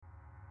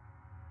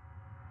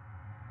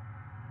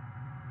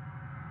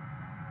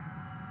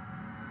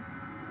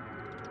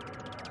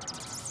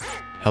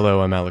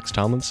Hello, I'm Alex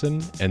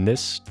Tomlinson, and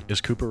this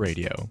is Cooper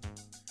Radio.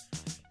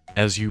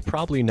 As you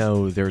probably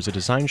know, there's a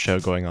design show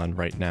going on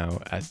right now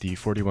at the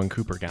 41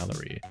 Cooper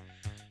Gallery.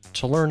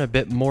 To learn a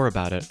bit more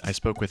about it, I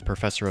spoke with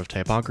Professor of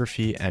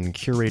Typography and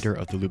Curator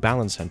of the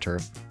Lubalin Center,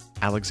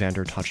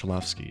 Alexander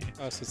Tochilovsky.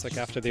 So it's like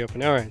after the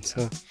open. All right,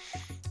 so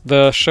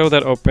the show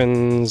that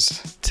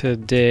opens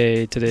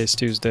today's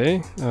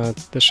Tuesday,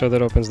 the show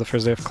that opens the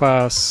first day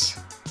of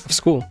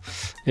school,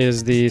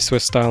 is the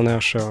Swiss Style Now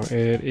show.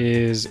 It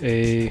is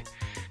a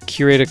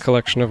curated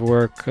collection of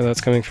work that's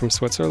coming from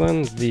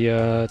Switzerland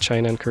via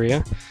China and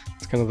Korea.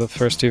 It's kind of the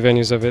first two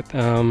venues of it.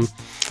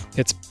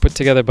 It's put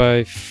together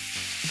by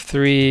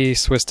three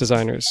Swiss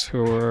designers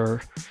who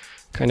are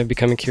kind of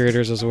becoming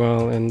curators as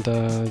well, and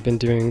been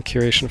doing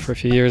curation for a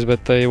few years,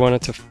 but they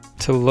wanted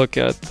to look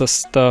at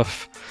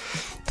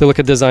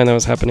design that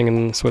was happening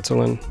in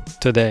Switzerland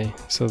today.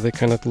 So they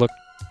kind of looked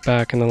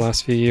back in the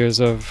last few years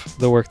of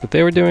the work that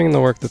they were doing and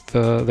the work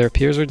that their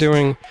peers were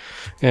doing,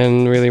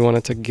 and really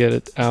wanted to get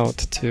it out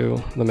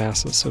to the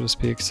masses, so to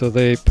speak. So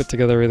they put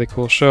together a really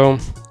cool show.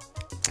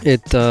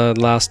 It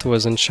last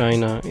was in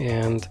China,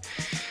 and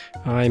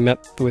I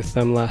met with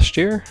them last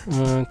year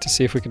to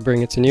see if we could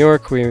bring it to New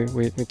York.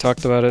 We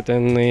talked about it,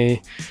 and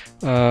they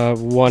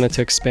wanted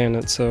to expand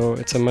it, so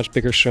it's a much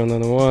bigger show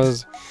than it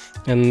was.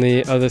 And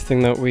the other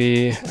thing that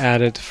we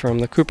added from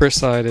the Cooper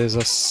side is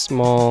a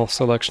small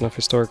selection of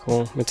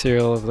historical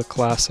material of the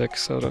classic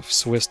sort of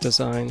Swiss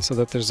design, so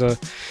that there's a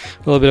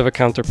little bit of a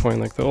counterpoint,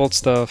 like the old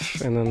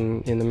stuff, and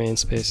then in the main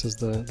space is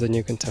the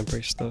new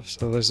contemporary stuff.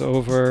 So there's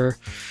over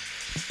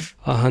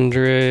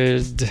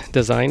 100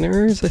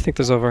 designers. I think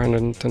there's over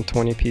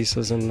 120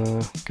 pieces in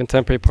the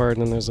contemporary part,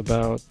 and then there's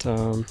about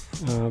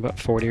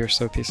 40 or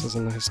so pieces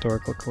in the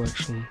historical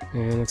collection.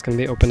 And it's going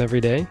to be open every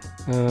day,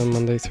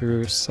 Monday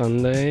through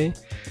Sunday,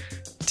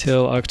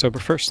 till October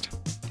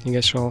 1st. You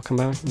guys should all come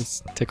out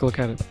and take a look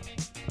at it.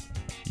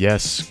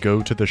 Yes,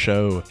 go to the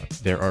show.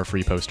 There are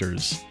free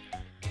posters.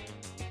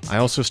 I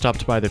also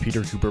stopped by the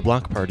Peter Cooper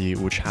Block Party,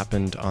 which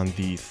happened on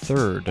the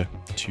 3rd,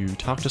 to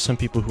talk to some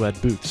people who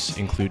had booths,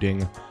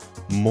 including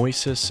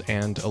Moises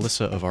and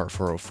Alyssa of Art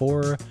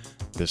 404,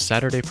 the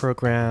Saturday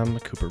program,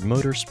 Cooper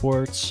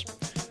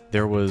Motorsports.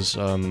 There was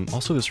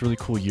also this really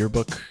cool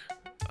yearbook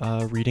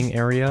reading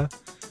area.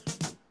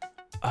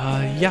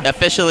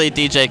 Officially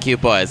DJ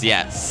Cute Boys,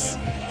 yes.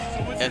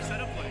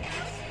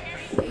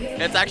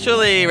 It's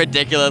actually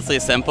ridiculously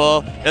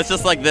simple. It's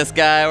just like this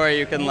guy where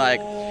you can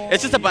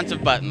it's just a bunch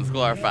of buttons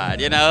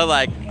glorified, you know?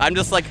 I'm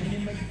just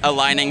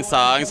aligning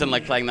songs and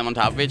playing them on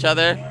top of each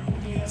other.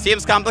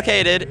 Seems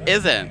complicated,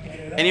 isn't.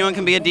 Anyone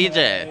can be a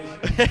DJ.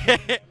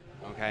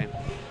 Okay.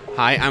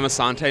 Hi, I'm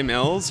Asante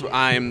Mills.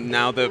 I'm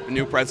now the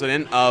new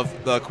president of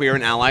the Queer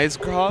and Allies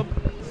Club.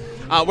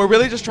 We're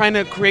really just trying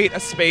to create a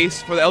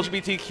space for the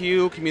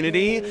LGBTQ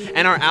community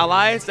and our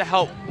allies to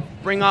help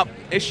bring up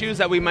issues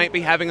that we might be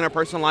having in our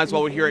personal lives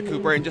while we're here at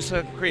Cooper, and just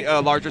to create a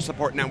larger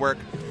support network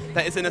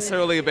that isn't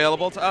necessarily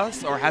available to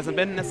us, or hasn't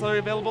been necessarily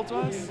available to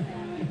us.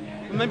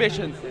 Maybe I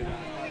shouldn't say that.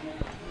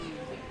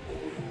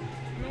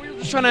 We're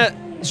just trying to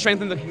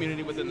strengthen the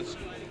community within the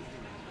school.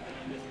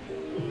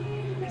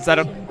 Is that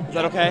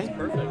okay?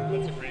 Perfect.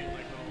 That's a great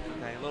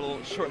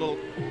Okay, short little.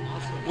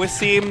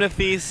 Wasim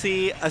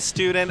Nafisi, a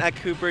student at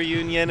Cooper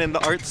Union in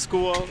the art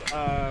school.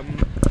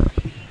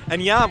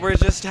 And yeah, we're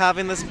just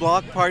having this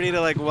block party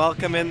to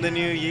welcome in the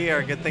new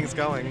year, get things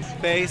going.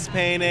 Face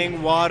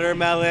painting,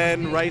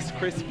 watermelon, Rice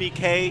Krispie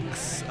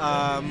cakes,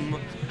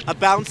 a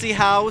bouncy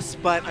house,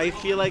 but I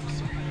feel like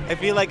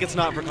it's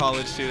not for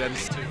college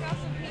students.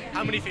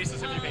 How many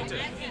faces have you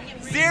painted?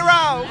 0!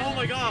 Oh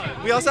my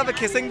god! We also have a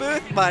kissing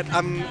booth, but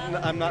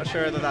I'm not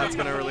sure that that's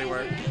gonna really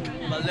work.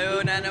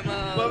 Balloon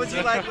animals. What would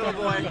you like, little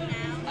boy?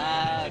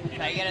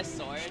 Can I get a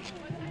sword?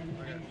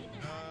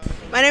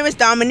 My name is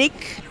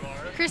Dominique.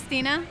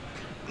 Christina.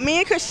 Me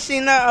and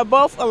Christina are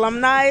both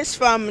alumni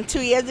from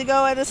 2 years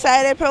ago at the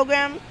Saturday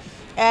program,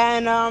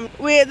 and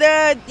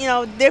there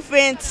are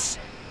different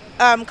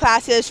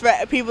classes for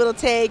people to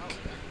take.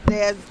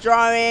 There's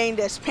drawing,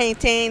 there's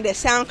painting, there's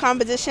sound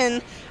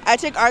composition. I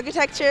took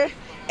architecture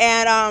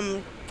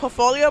and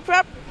portfolio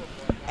prep,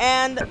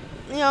 and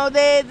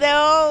they're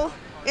all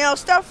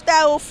stuff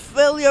that will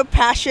fill your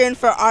passion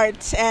for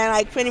art,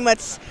 and pretty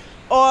much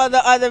all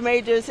the other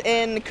majors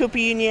in Cooper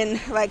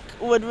Union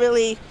would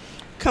really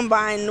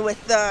combine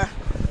with the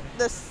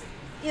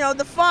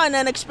fun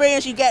and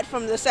experience you get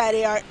from the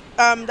Saturday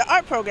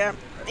art program,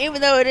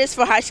 even though it is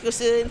for high school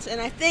students.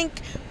 And I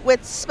think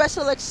with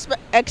special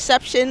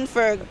exception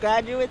for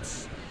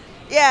graduates,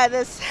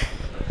 there's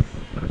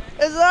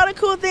a lot of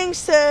cool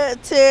things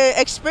to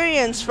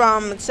experience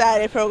from the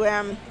Saturday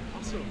program.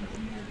 Awesome.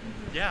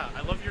 Yeah,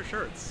 I love your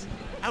shirts.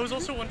 I was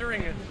also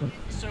wondering,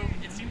 so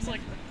it seems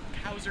like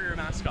cows are your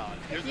mascot.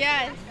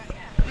 Yes.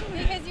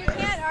 Because you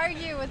can't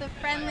argue with a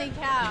friendly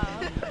cow.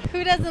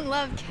 Who doesn't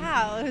love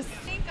cows?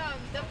 I think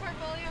the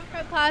portfolio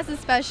prep class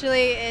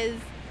especially is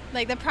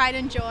the pride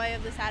and joy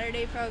of the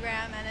Saturday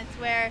program, and it's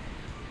where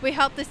We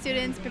help the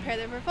students prepare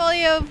their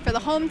portfolio for the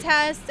home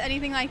test,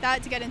 anything like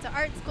that to get into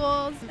art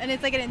schools. And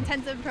it's like an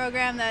intensive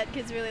program that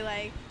kids really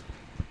like.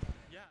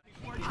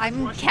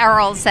 I'm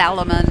Carol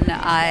Salomon.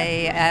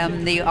 I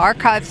am the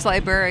archives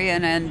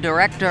librarian and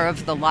director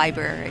of the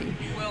library.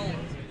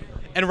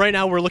 And right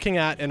now we're looking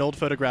at an old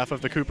photograph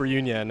of the Cooper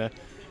Union,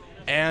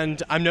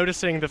 and I'm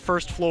noticing the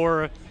first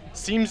floor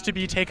seems to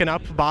be taken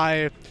up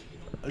by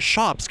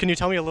shops. Can you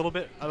tell me a little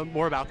bit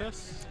more about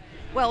this?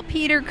 Well,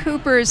 Peter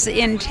Cooper's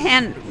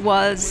intent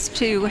was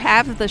to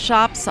have the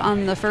shops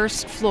on the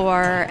first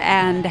floor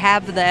and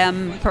have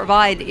them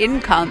provide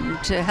income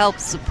to help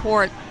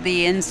support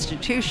the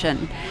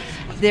institution.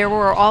 There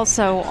were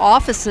also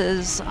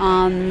offices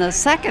on the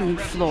second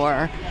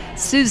floor.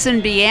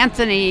 Susan B.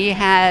 Anthony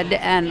had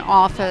an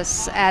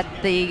office at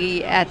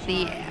the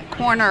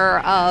corner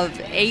of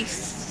 8th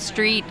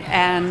Street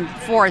and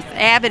 4th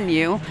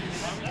Avenue.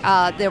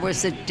 There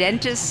was a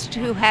dentist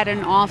who had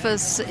an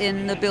office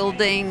in the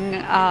building.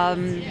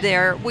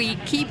 We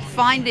keep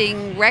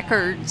finding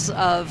records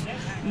of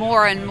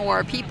more and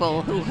more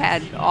people who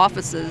had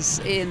offices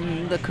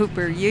in the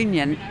Cooper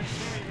Union.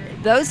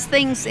 Those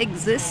things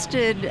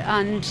existed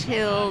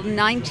until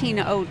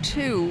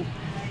 1902,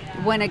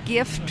 when a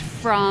gift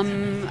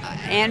from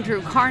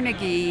Andrew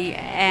Carnegie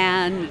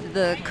and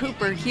the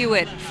Cooper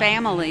Hewitt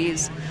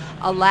families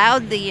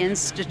allowed the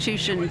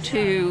institution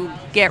to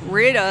get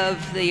rid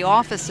of the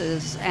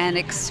offices and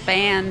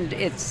expand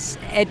its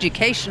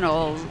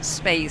educational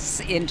space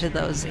into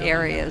those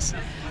areas.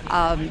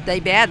 They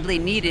badly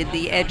needed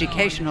the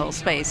educational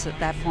space at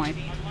that point.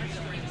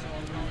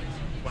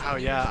 Wow,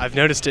 yeah, I've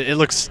noticed it. It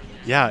looks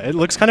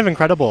kind of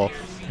incredible.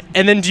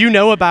 And then do you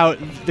know about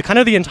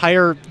the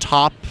entire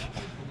top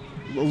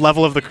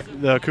level of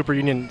the Cooper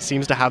Union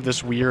seems to have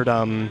this weird,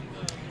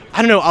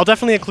 I don't know, I'll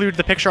definitely include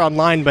the picture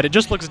online, but it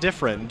just looks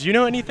different. Do you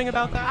know anything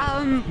about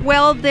that?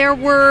 Well, there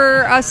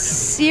were a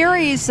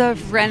series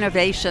of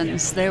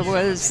renovations. There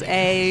was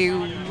a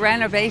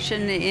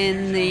renovation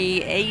in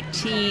the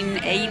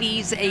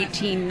 1880s,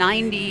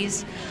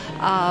 1890s,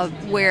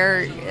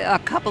 where a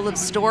couple of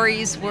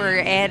stories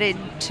were added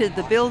to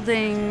the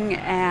building,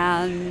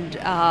 and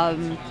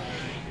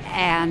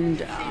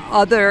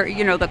other,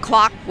 the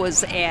clock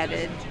was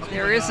added.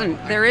 There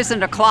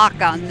isn't a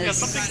clock on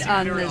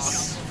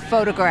this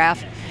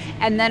photograph,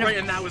 and then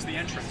and that was the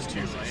entrance too,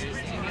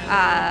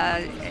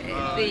 right?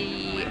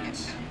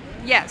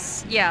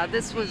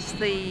 This was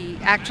the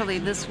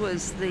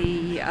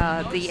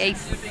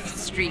 8th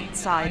Street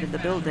side of the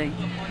building,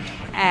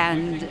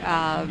 and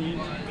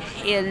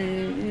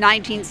in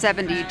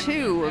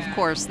 1972, of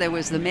course, there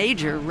was the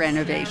major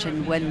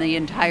renovation when the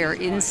entire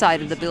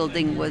inside of the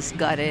building was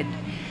gutted,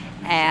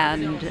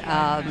 and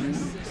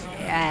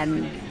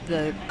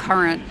the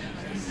current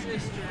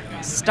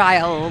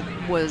style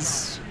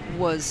was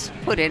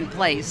put in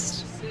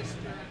place.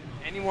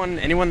 Anyone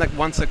that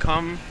wants to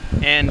come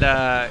and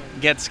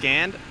get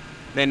scanned,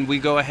 then we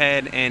go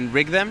ahead and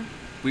rig them.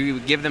 We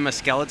give them a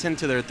skeleton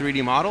to their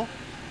 3D model,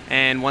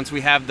 and once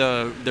we have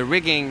the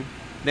rigging,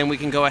 then we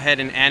can go ahead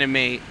and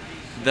animate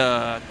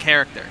the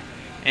character,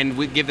 and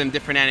we give them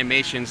different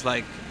animations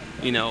like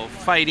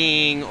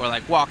fighting or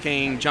like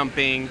walking,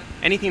 jumping,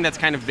 anything that's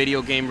kind of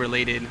video game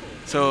related.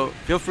 So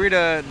feel free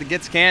to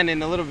get scanned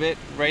in a little bit,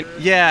 right?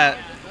 Yeah.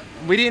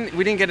 We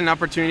didn't get an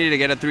opportunity to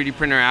get a 3D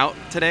printer out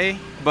today,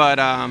 but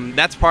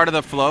that's part of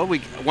the flow.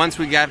 Once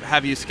we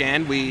have you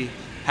scanned, we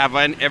have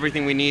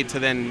everything we need to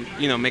then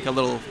make a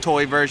little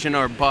toy version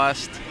or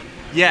bust.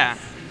 Yeah,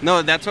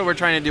 no, that's what we're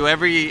trying to do.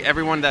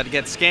 Everyone that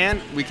gets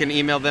scanned, we can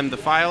email them the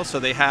file so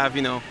they have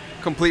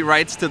complete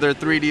rights to their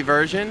 3D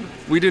version.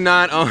 We do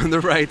not own the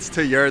rights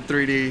to your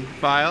 3D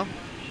file,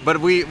 but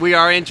we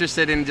are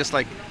interested in just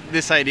like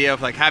this idea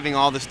of like having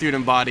all the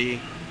student body.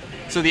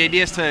 So the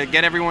idea is to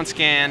get everyone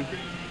scanned,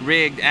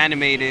 rigged,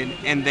 animated,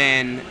 and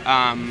then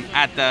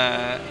at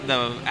the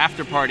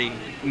after party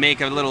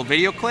make a little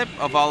video clip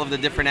of all of the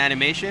different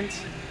animations.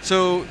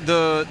 So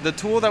the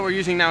tool that we're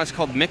using now is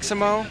called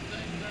Mixamo,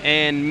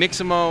 and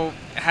Mixamo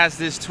has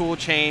this tool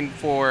chain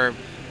for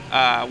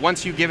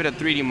once you give it a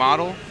 3D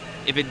model,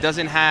 if it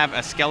doesn't have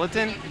a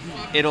skeleton,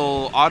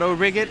 it'll auto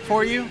rig it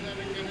for you.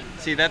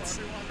 See, that's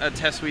a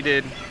test we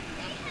did.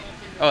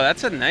 Oh,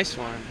 that's a nice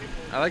one.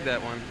 I like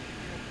that one.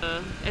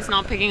 It's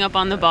not picking up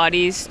on the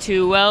bodies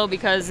too well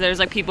because there's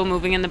like people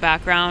moving in the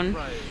background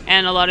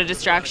and a lot of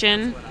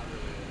distraction.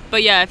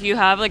 But yeah, if you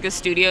have like a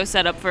studio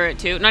set up for it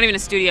too, not even a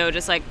studio,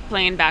 just like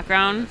plain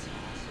background,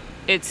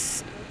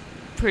 it's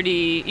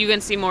pretty, you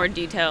can see more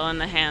detail in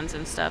the hands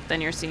and stuff than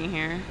you're seeing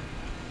here.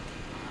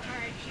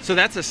 So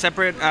that's a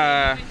separate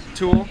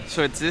tool.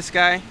 So it's this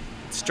guy,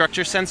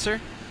 Structure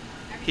Sensor.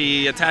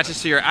 He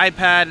attaches to your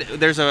iPad.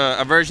 There's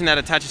a version that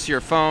attaches to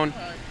your phone.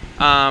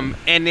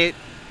 And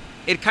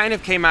it kind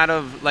of came out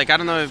of, like, I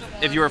don't know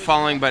if you were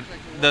following, but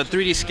the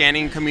 3D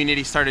scanning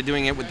community started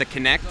doing it with the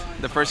Kinect,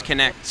 the first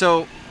Kinect.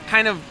 So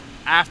kind of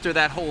after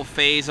that whole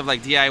phase of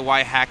like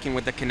DIY hacking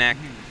with the Kinect,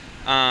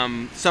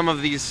 some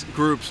of these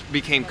groups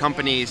became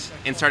companies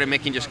and started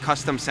making just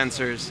custom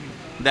sensors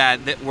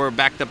that were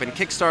backed up in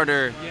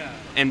Kickstarter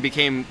and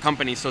became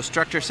companies. So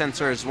Structure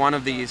Sensor is one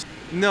of these.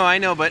 No, I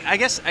know, but I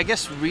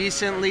guess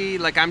recently,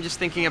 like, I'm just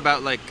thinking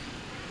about, like,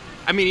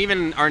 I mean,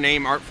 even our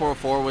name Art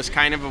 404 was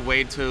kind of a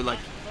way to, like,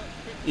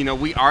 you know,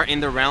 we are in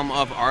the realm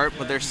of art,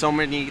 but there's so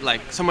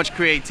much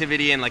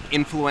creativity and like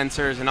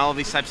influencers and all of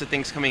these types of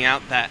things coming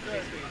out that,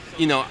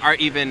 you know, are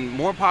even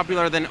more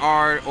popular than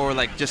art, or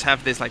like just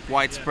have this like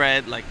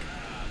widespread, like,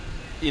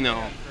 you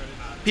know,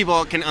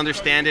 people can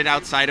understand it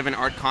outside of an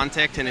art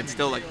context and it's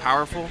still like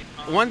powerful.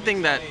 One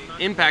thing that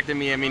impacted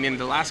me, I mean, in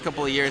the last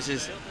couple of years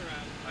is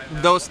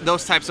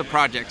those types of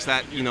projects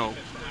that, you know,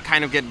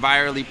 kind of get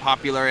virally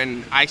popular,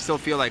 and I still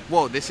feel like,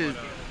 whoa, this is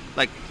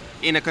like,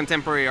 in a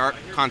contemporary art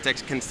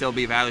context can still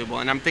be valuable.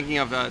 And I'm thinking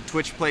of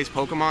Twitch Plays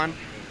Pokemon,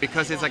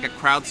 because it's like a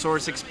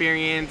crowdsource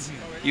experience.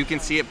 You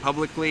can see it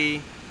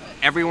publicly.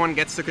 Everyone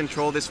gets to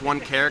control this one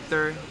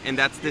character, and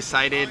that's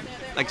decided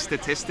like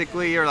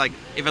statistically, or like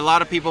if a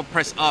lot of people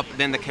press up,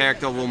 then the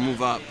character will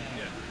move up.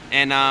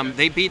 And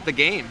they beat the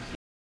game.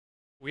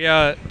 We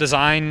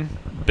design,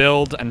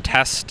 build, and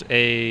test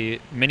a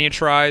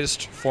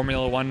miniaturized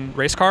Formula One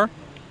race car.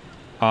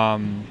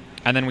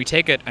 And then we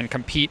take it and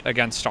compete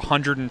against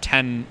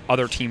 110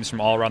 other teams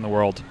from all around the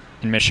world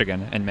in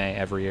Michigan in May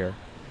every year.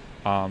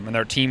 And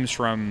there are teams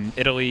from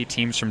Italy,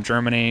 teams from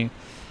Germany,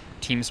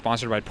 teams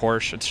sponsored by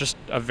Porsche. It's just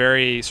a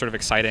very sort of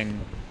exciting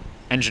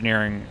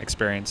engineering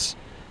experience.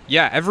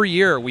 Yeah, every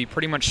year we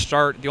pretty much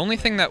start. The only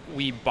thing that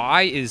we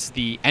buy is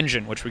the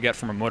engine, which we get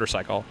from a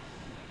motorcycle.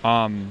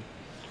 And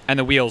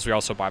the wheels we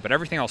also buy, but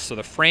everything else. So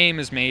the frame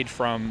is made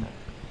from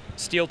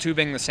steel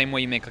tubing the same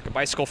way you make like a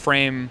bicycle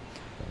frame.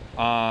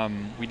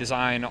 We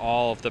design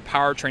all of the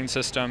powertrain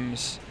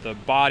systems, the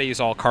body is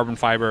all carbon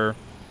fiber,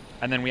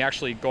 and then we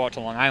actually go out to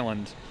Long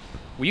Island.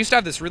 We used to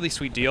have this really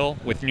sweet deal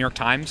with New York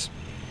Times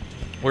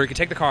where you could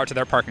take the car to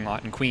their parking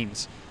lot in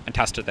Queens and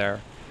test it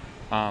there.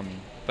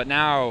 But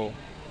now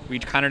we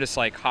kind of just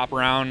like hop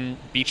around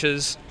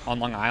beaches on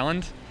Long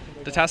Island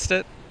to test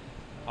it,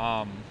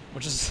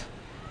 which is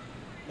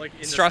like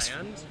in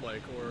stressful. The sand,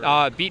 like,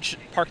 or beach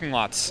parking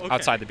lots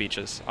outside the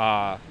beaches.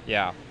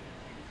 Yeah.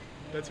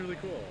 That's really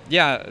cool.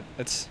 Yeah,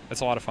 it's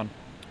a lot of fun.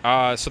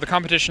 So the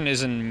competition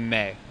is in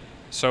May.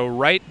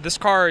 So this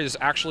car is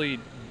actually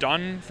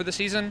done for the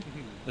season.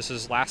 Mm-hmm. This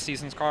is last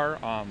season's car.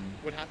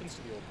 What happens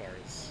to the old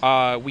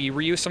cars? We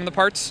reuse some of the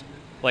parts.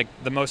 Like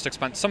the most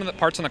expensive, some of the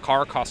parts in the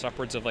car cost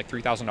upwards of like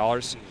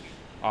 $3,000.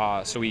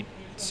 So we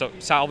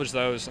salvage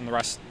those, and the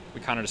rest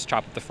we kind of just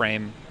chop up the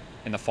frame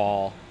in the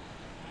fall,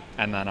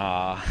 and then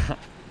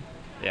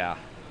yeah,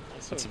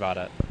 that's about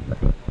it.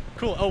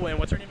 Cool. Oh, and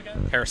what's her name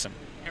again? Harrison.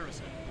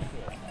 Harrison.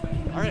 Cool.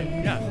 All right.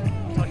 Yeah.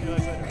 Talk to you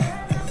guys later.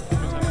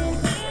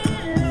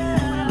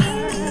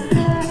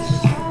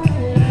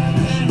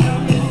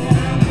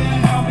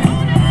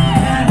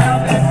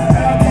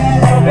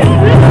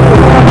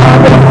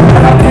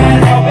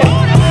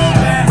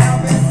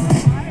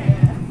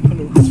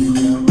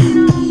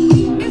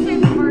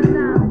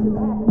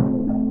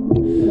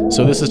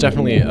 So this is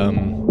definitely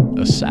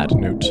a sad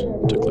note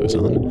to close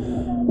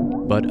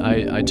on, but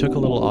I took a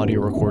little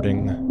audio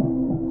recording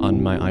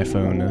on my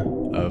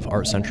iPhone of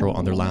Art Central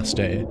on their last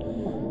day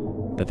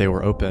that they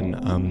were open.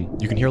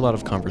 You can hear a lot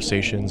of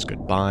conversations,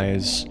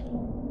 goodbyes,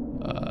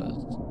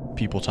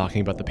 people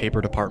talking about the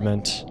paper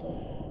department.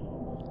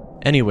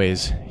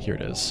 Anyways, here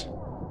it is.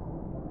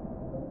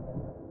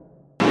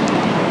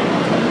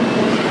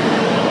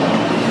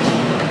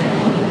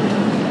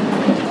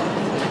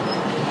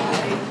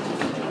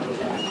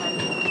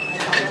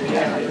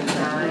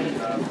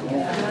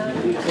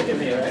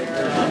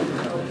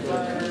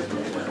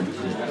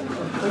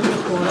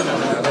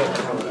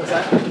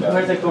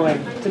 Where's it going?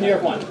 To New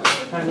York 1. So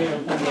let me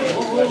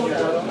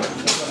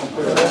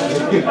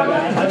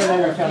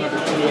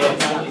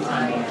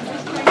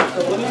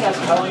ask,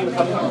 how long you been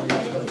coming home?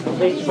 At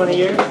least 20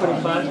 years,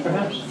 25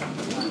 perhaps?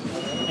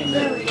 And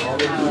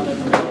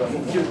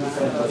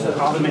so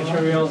all the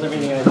materials,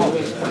 everything I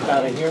always comes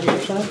out of here on your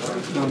side?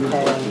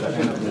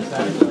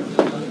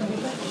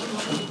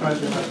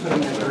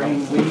 Putting the green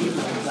weave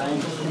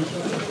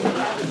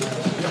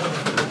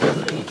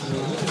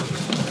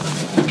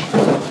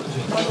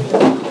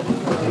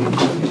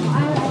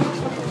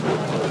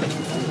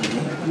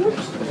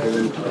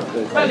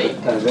Buddy,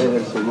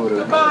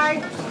 goodbye.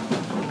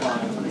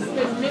 It's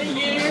been many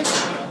years.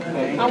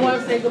 I want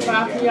to say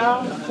goodbye to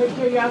y'all. Take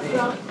care of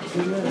yourself.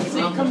 See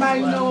you come by,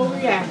 you know where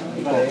we at.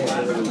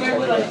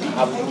 Congratulations.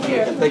 Take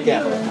care. Take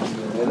care.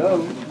 Hello.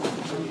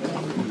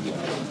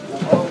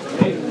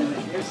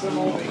 Here's some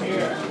over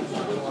here.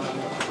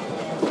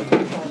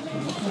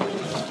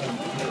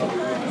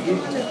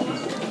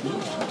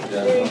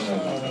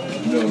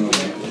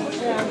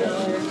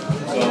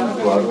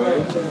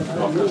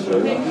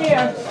 Take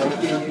care.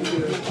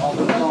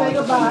 Say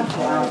goodbye.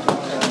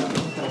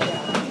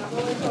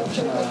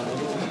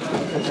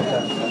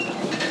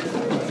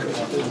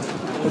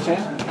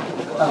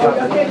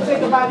 Okay, say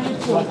goodbye to you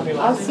too.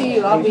 I'll see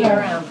you. I'll be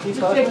around. Take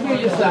care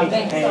of yourself.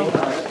 Thanks.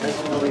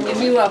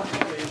 Give you up.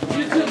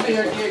 You too,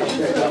 dear. You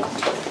too.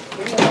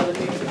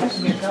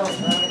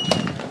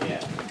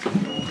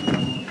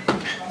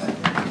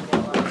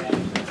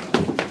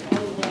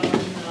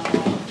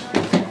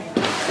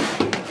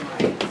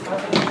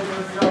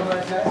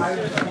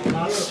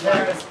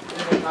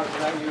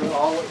 You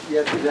all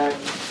yesterday.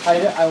 I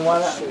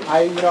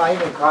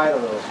even cried a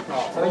little.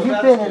 So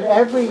you've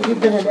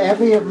been in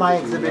every of my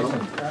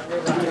exhibitions.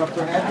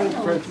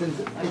 For instance,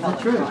 it's the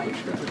truth.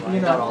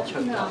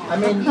 I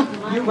mean,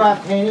 you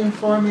brought paintings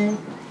for me.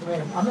 I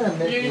mean, I'm gonna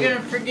miss you. You're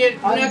gonna forget.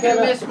 You're not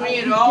gonna miss me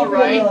at all,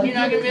 right? You're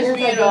not gonna miss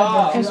me at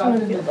all. I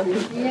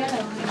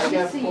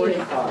got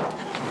 45.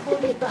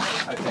 45.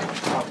 I think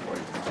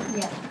 40.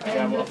 Yeah. I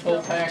have a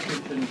full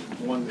package and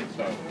one that's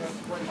out.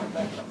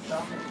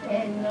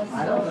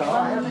 I don't know.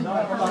 I have no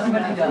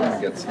idea.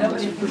 Get some of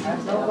this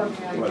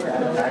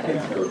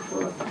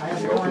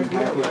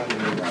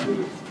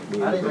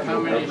How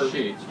many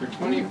sheets? For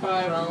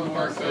 25, we'll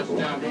mark those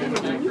down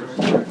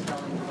 15%.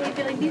 I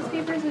feel like these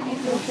papers would be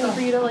helpful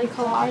for you to like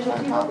collage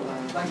on top.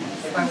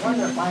 I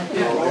wonder if I can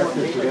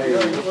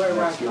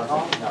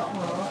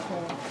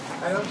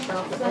I don't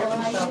shop at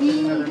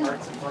another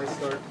art supply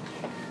store.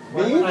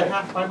 Why would I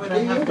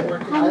have to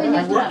work? I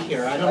work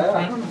here. I don't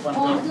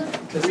want to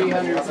go.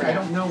 300. I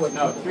don't know what.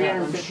 No,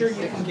 300. I'm sure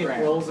you can get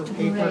rolls of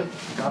paper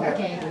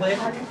at Lit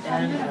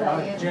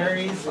and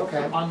Jerry's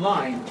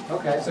online.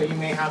 Okay. So you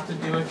may have to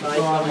do it by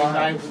go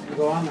online.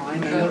 I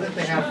know that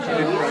they have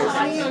good prices.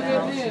 I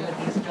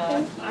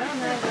don't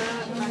have that.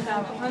 I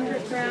have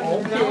 100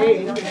 grams.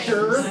 Okay,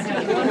 sure.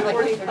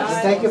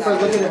 Thank you for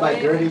looking at my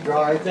dirty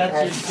drawings.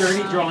 That's your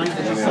dirty drawings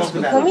that you sold to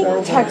that. Let me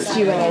text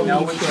you when I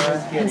leave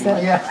here. Is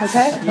that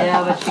okay?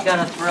 Yeah, but she got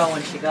a thrill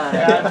when she got it.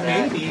 Yeah,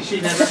 maybe.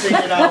 She never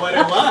figured out what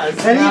it was.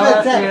 And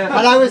even said,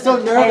 and I was so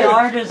nervous. Hey,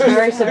 art is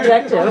very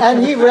subjective.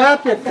 And he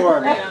wrapped it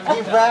for me.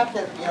 He wrapped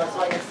it, so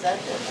I could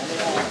send it.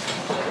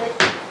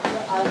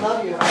 I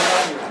love you. I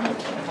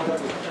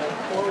love you.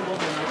 Horrible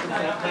when I put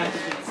that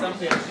package in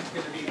someday she's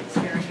going to be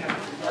staring at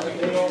other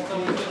girl.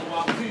 Someone's going to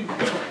walk through.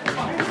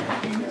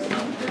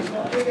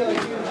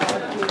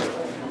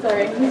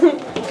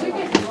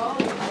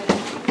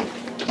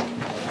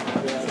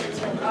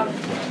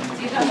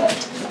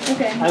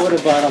 Okay. I would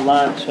have bought a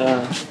lot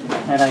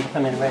had I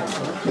come in right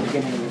at the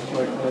beginning of the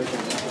short closure.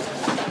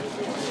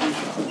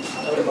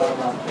 I would have bought a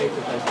lot of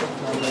papers. I